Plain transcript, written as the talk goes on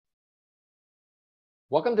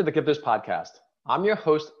Welcome to the Gifters Podcast. I'm your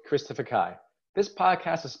host, Christopher Kai. This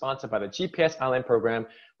podcast is sponsored by the GPS Online Program,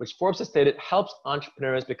 which Forbes has stated helps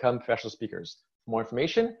entrepreneurs become professional speakers. For more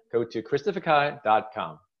information, go to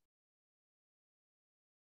christopherkai.com.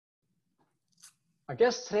 Our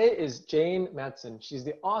guest today is Jayne Mattson. She's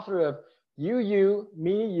the author of You,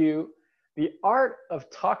 Me, You, The Art of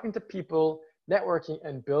Talking to People, Networking,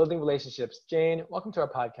 and Building Relationships. Jayne, welcome to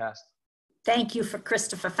our podcast. Thank you,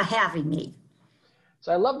 Christopher, for having me.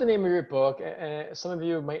 So I love the name of your book. Some of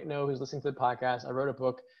you might know who's listening to the podcast. I wrote a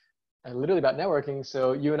book literally about networking.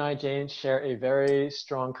 So you and I, Jayne, share a very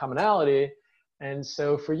strong commonality. And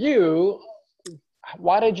so for you,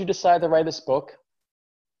 why did you decide to write this book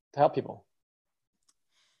to help people?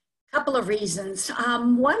 Couple of reasons.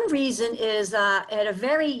 One reason is at a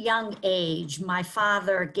very young age, my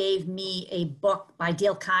father gave me a book by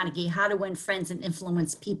Dale Carnegie, How to Win Friends and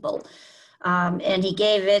Influence People. And he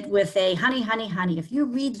gave it with a honey, honey, honey. If you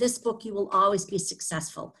read this book, you will always be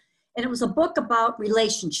successful. And it was a book about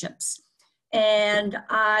relationships. And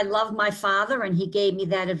I love my father, and he gave me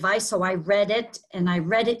that advice. So I read it, and I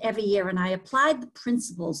read it every year. And I applied the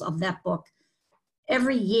principles of that book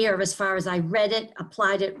every year as far as I read it,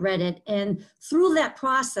 applied it, read it. And through that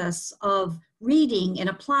process of reading and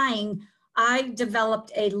applying, I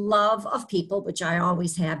developed a love of people, which I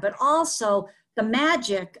always had, but also the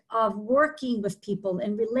magic of working with people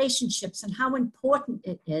and relationships and how important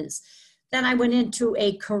it is. Then I went into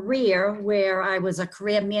a career where I was a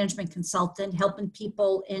career management consultant, helping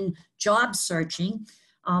people in job searching.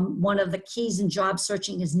 One of the keys in job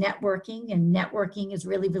searching is networking, and networking is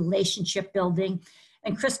really relationship building.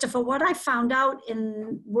 And Christopher, what I found out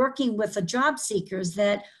in working with the job seekers,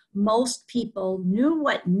 that most people knew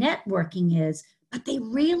what networking is, but they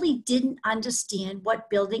really didn't understand what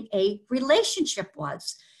building a relationship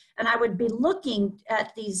was. And I would be looking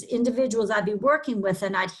at these individuals I'd be working with,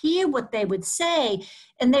 and I'd hear what they would say,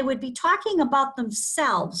 and they would be talking about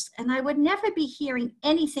themselves, and I would never be hearing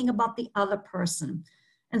anything about the other person.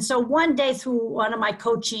 And so one day through one of my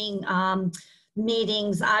coaching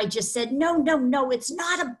meetings, I just said, no, it's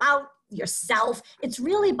not about yourself. It's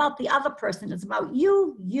really about the other person. It's about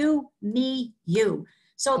you, me, you.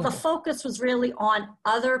 So the focus was really on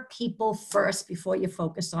other people first before you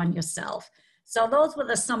focus on yourself. So those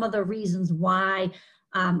were some of the reasons why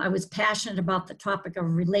I was passionate about the topic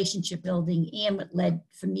of relationship building, and what led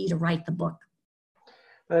for me to write the book.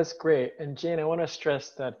 That's great. And Jayne, I want to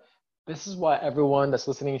stress that this is why everyone that's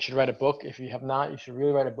listening should write a book. If you have not, you should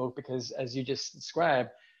really write a book, because as you just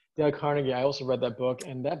described, Dale Carnegie, I also read that book,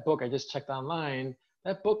 and that book I just checked online.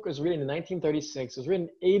 That book was written in 1936. It was written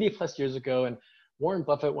 80 plus years ago, and Warren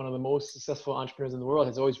Buffett, one of the most successful entrepreneurs in the world,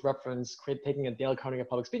 has always referenced taking a Dale Carnegie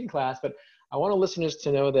public speaking class. But I want our listeners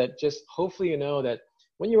to know that, just hopefully you know that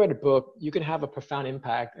when you write a book, you can have a profound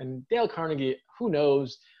impact. And Dale Carnegie, who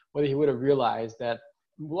knows whether he would have realized that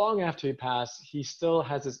long after he passed, he still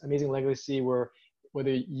has this amazing legacy where,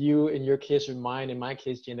 whether you, in your case, or mine, in my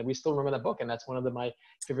case, Jayne, that we still remember that book. And that's one of my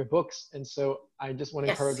favorite books. And so I just want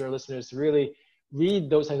to encourage our listeners to really read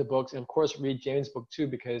those types of books, and of course read Jayne's book too,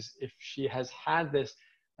 because if she has had this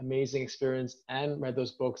amazing experience and read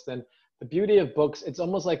those books, then the beauty of books, it's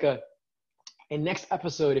almost like a next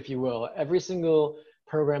episode, if you will. Every single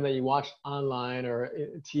program that you watch online or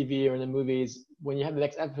TV or in the movies, when you have the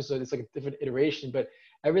next episode, it's like a different iteration, but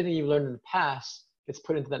everything you've learned in the past gets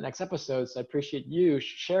put into that next episode. So I appreciate you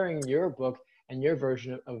sharing your book and your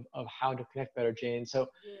version of how to connect better, Jayne. So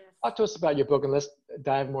talk to us about your book, and let's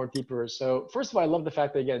dive more deeper. So first of all, I love the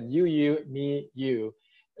fact that, again, you, me, you.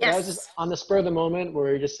 Yes. That was just on the spur of the moment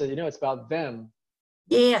where you just said, it's about them.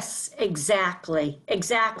 Yes, exactly.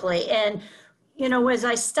 And, as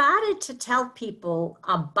I started to tell people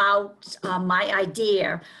about my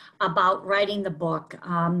idea about writing the book,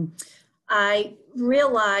 I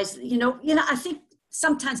realized, I think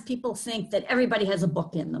sometimes people think that everybody has a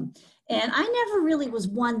book in them. And I never really was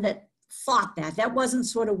one that thought that. That wasn't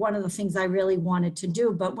sort of one of the things I really wanted to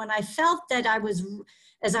do. But when I felt that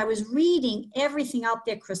as I was reading everything out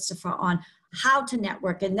there, Christopher, on how to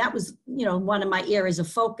network, and that was, one of my areas of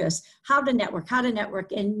focus, how to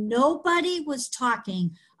network, and nobody was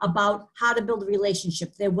talking about how to build a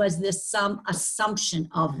relationship. There was some assumption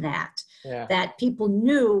of that, that people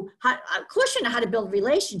knew of course you know how to build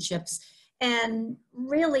relationships. And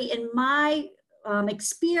really, in my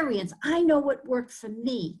experience, I know what worked for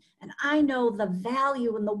me, and I know the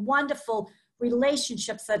value and the wonderful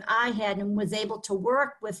relationships that I had, and was able to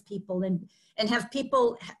work with people and have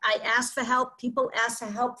people, I asked for help, people asked for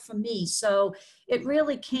help from me. So it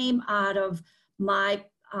really came out of my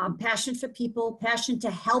passion for people, passion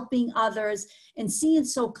to helping others, and seeing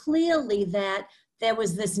so clearly that there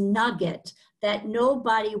was this nugget that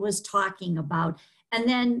nobody was talking about. And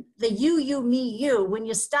then the you, me, you, when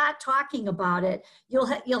you start talking about it,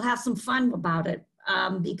 you'll have some fun about it.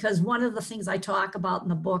 Because one of the things I talk about in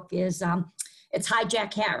the book is it's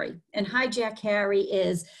Hijack Harry. And Hijack Harry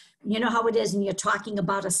is, you know how it is, and you're talking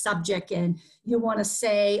about a subject and you want to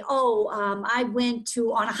say, I went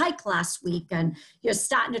on a hike last week, and you're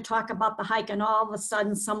starting to talk about the hike, and all of a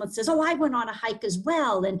sudden someone says, I went on a hike as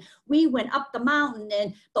well, and we went up the mountain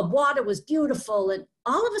and the water was beautiful. And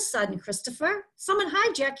all of a sudden, Christopher, someone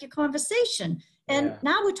hijacked your conversation. And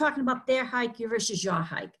now we're talking about their hike versus your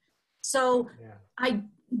hike. So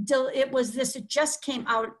it just came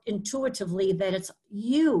out intuitively that it's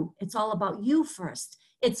you. It's all about you first.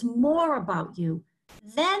 It's more about you.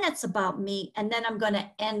 Then it's about me. And then I'm going to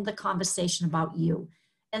end the conversation about you.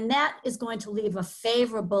 And that is going to leave a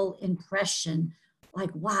favorable impression.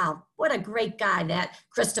 Like, wow, what a great guy that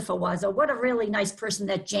Christopher was, or what a really nice person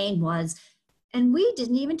that Jayne was. And we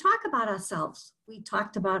didn't even talk about ourselves. We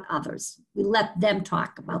talked about others. We let them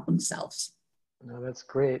talk about themselves. No, that's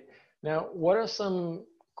great. Now, what are some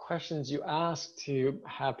questions you ask to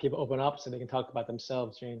have people open up so they can talk about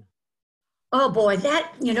themselves, Jayne? Oh boy,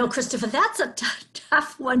 Christopher, that's a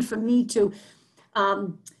tough one for me to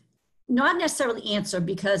not necessarily answer,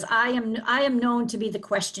 because I am known to be the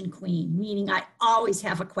question queen, meaning I always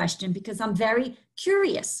have a question because I'm very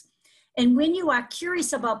curious. And when you are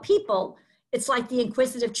curious about people, it's like the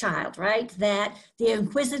inquisitive child, right? That the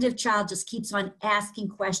inquisitive child just keeps on asking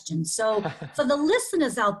questions. So for the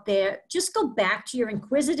listeners out there, just go back to your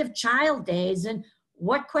inquisitive child days and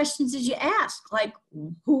what questions did you ask? Like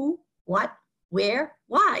who, what, where,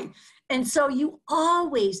 why? And so you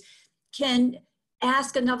always can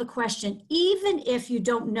ask another question. Even if you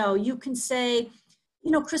don't know, you can say,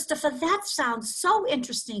 Christopher, that sounds so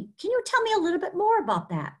interesting. Can you tell me a little bit more about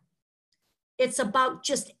that? It's about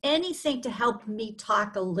just anything to help me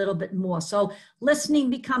talk a little bit more. So listening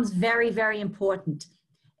becomes very, very important.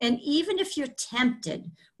 And even if you're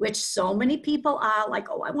tempted, which so many people are, like,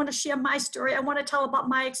 I want to share my story, I want to tell about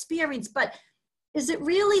my experience, but is it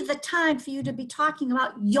really the time for you to be talking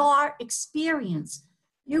about your experience?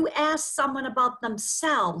 You ask someone about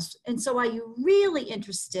themselves. And so are you really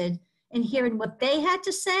interested in hearing what they had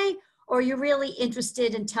to say? Or are you really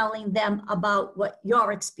interested in telling them about what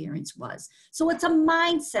your experience was? So it's a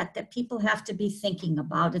mindset that people have to be thinking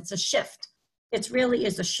about. It's a shift. It really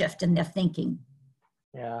is a shift in their thinking.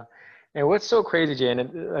 Yeah. And what's so crazy, Jayne,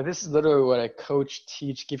 and this is literally what I coach,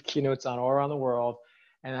 teach, give keynotes on all around the world.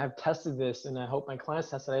 And I've tested this, and I hope my clients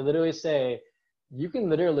test it. I literally say, you can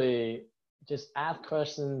literally just ask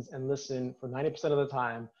questions and listen for 90% of the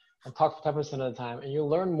time and talk for 10% of the time, and you'll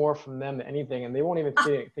learn more from them than anything. And they won't even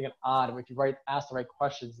think it odd if you ask the right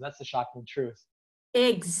questions. That's the shocking truth.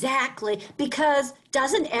 Exactly. Because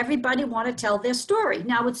doesn't everybody want to tell their story?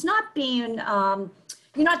 Now, it's not being,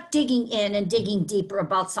 you're not digging in and digging deeper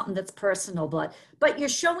about something that's personal, but you're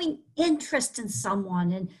showing interest in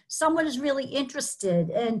someone, and someone is really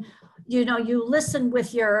interested. And, you listen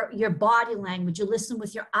with your body language, you listen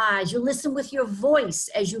with your eyes, you listen with your voice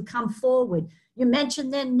as you come forward. You mention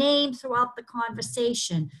their name throughout the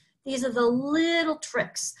conversation. These are the little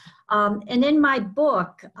tricks. And in my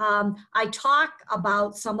book, I talk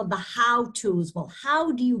about some of the how-tos. Well,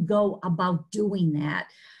 how do you go about doing that?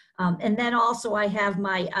 And then also I have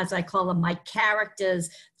my, as I call them, my characters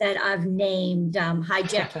that I've named,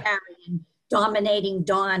 Hijack Harry and Dominating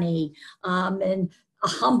Donnie, and a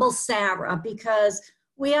Humble Sarah, because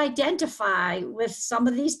we identify with some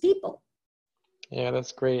of these people. Yeah,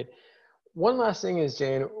 that's great. One last thing is,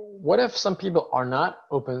 Jayne, what if some people are not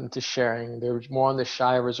open to sharing? They're more on the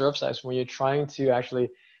shy, reserved side. So when you're trying to actually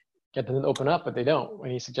get them to open up, but they don't.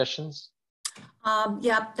 Any suggestions?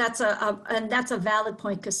 Yeah, that's a valid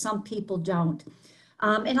point, because some people don't.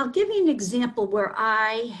 And I'll give you an example where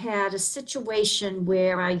I had a situation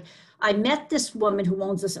where I met this woman who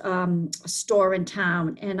owns a store in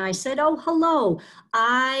town, and I said, "Oh, hello,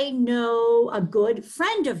 I know a good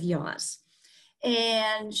friend of yours."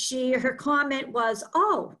 And her comment was,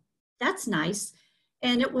 "Oh, that's nice."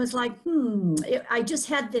 And it was like, I just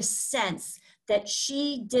had this sense that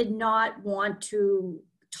she did not want to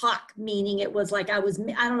talk, meaning it was like I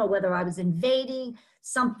don't know whether I was invading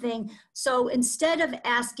something. So instead of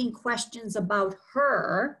asking questions about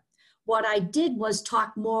her, what I did was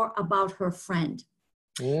talk more about her friend.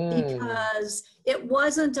 Because it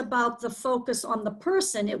wasn't about the focus on the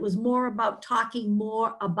person, it was more about talking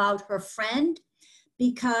more about her friend,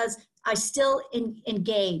 because I still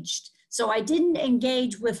engaged. So I didn't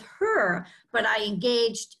engage with her, but I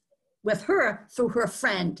engaged with her through her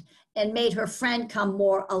friend. and made her friend come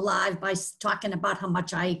more alive by talking about how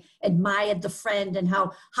much I admired the friend and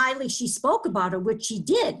how highly she spoke about her, which she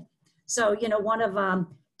did. So, you know, one of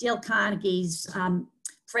Dale Carnegie's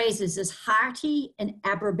phrases is hearty in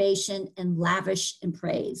approbation and lavish in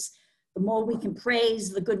praise. The more we can praise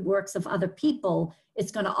the good works of other people,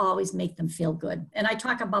 it's going to always make them feel good. And I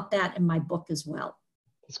talk about that in my book as well.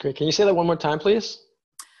 That's great. Can you say that one more time, please?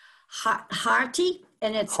 Hearty,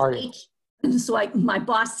 and it's Hearty. It's like my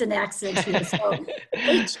Boston accent here. So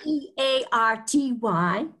Hearty,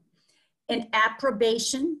 and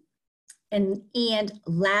approbation and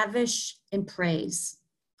lavish in praise.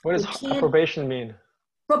 What does approbation mean?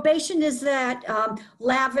 Probation is that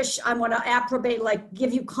lavish, I want to approbate, like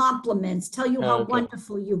give you compliments, tell you how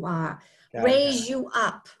wonderful you are, raise you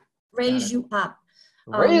up.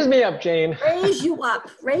 Raise me up, Jayne. raise you up,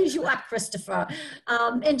 Christopher.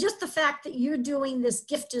 And just the fact that you're doing this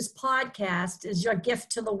Gifters podcast is your gift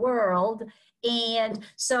to the world. And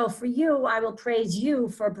so for you, I will praise you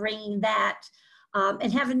for bringing that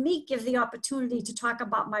and having me give the opportunity to talk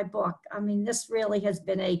about my book. I mean, this really has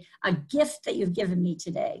been a gift that you've given me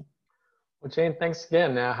today. Well, Jayne, thanks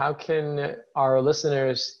again. Now, how can our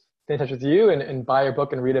listeners stay in touch with you and buy your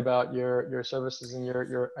book and read about your services and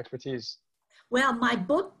your expertise? Well, my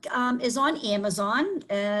book is on Amazon,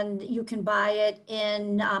 and you can buy it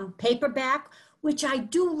in paperback, which I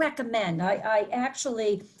do recommend. I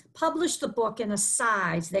actually published the book in a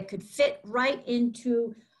size that could fit right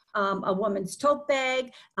into a woman's tote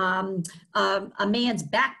bag, a man's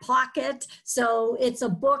back pocket. So it's a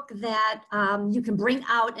book that you can bring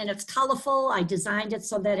out, and it's colorful. I designed it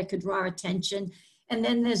so that it could draw attention. And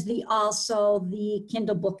then there's also the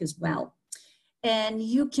Kindle book as well. And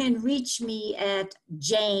you can reach me at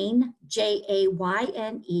Jayne, Jayne,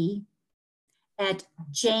 at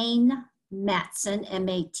Jayne Mattson,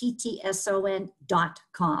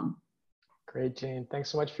 Mattson.com. Great, Jayne. Thanks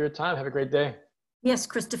so much for your time. Have a great day. Yes,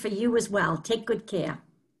 Christopher, you as well. Take good care.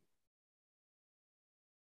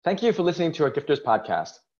 Thank you for listening to our Gifters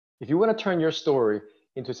podcast. If you want to turn your story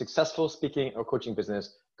into a successful speaking or coaching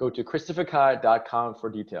business, go to ChristopherKai.com for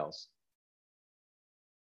details.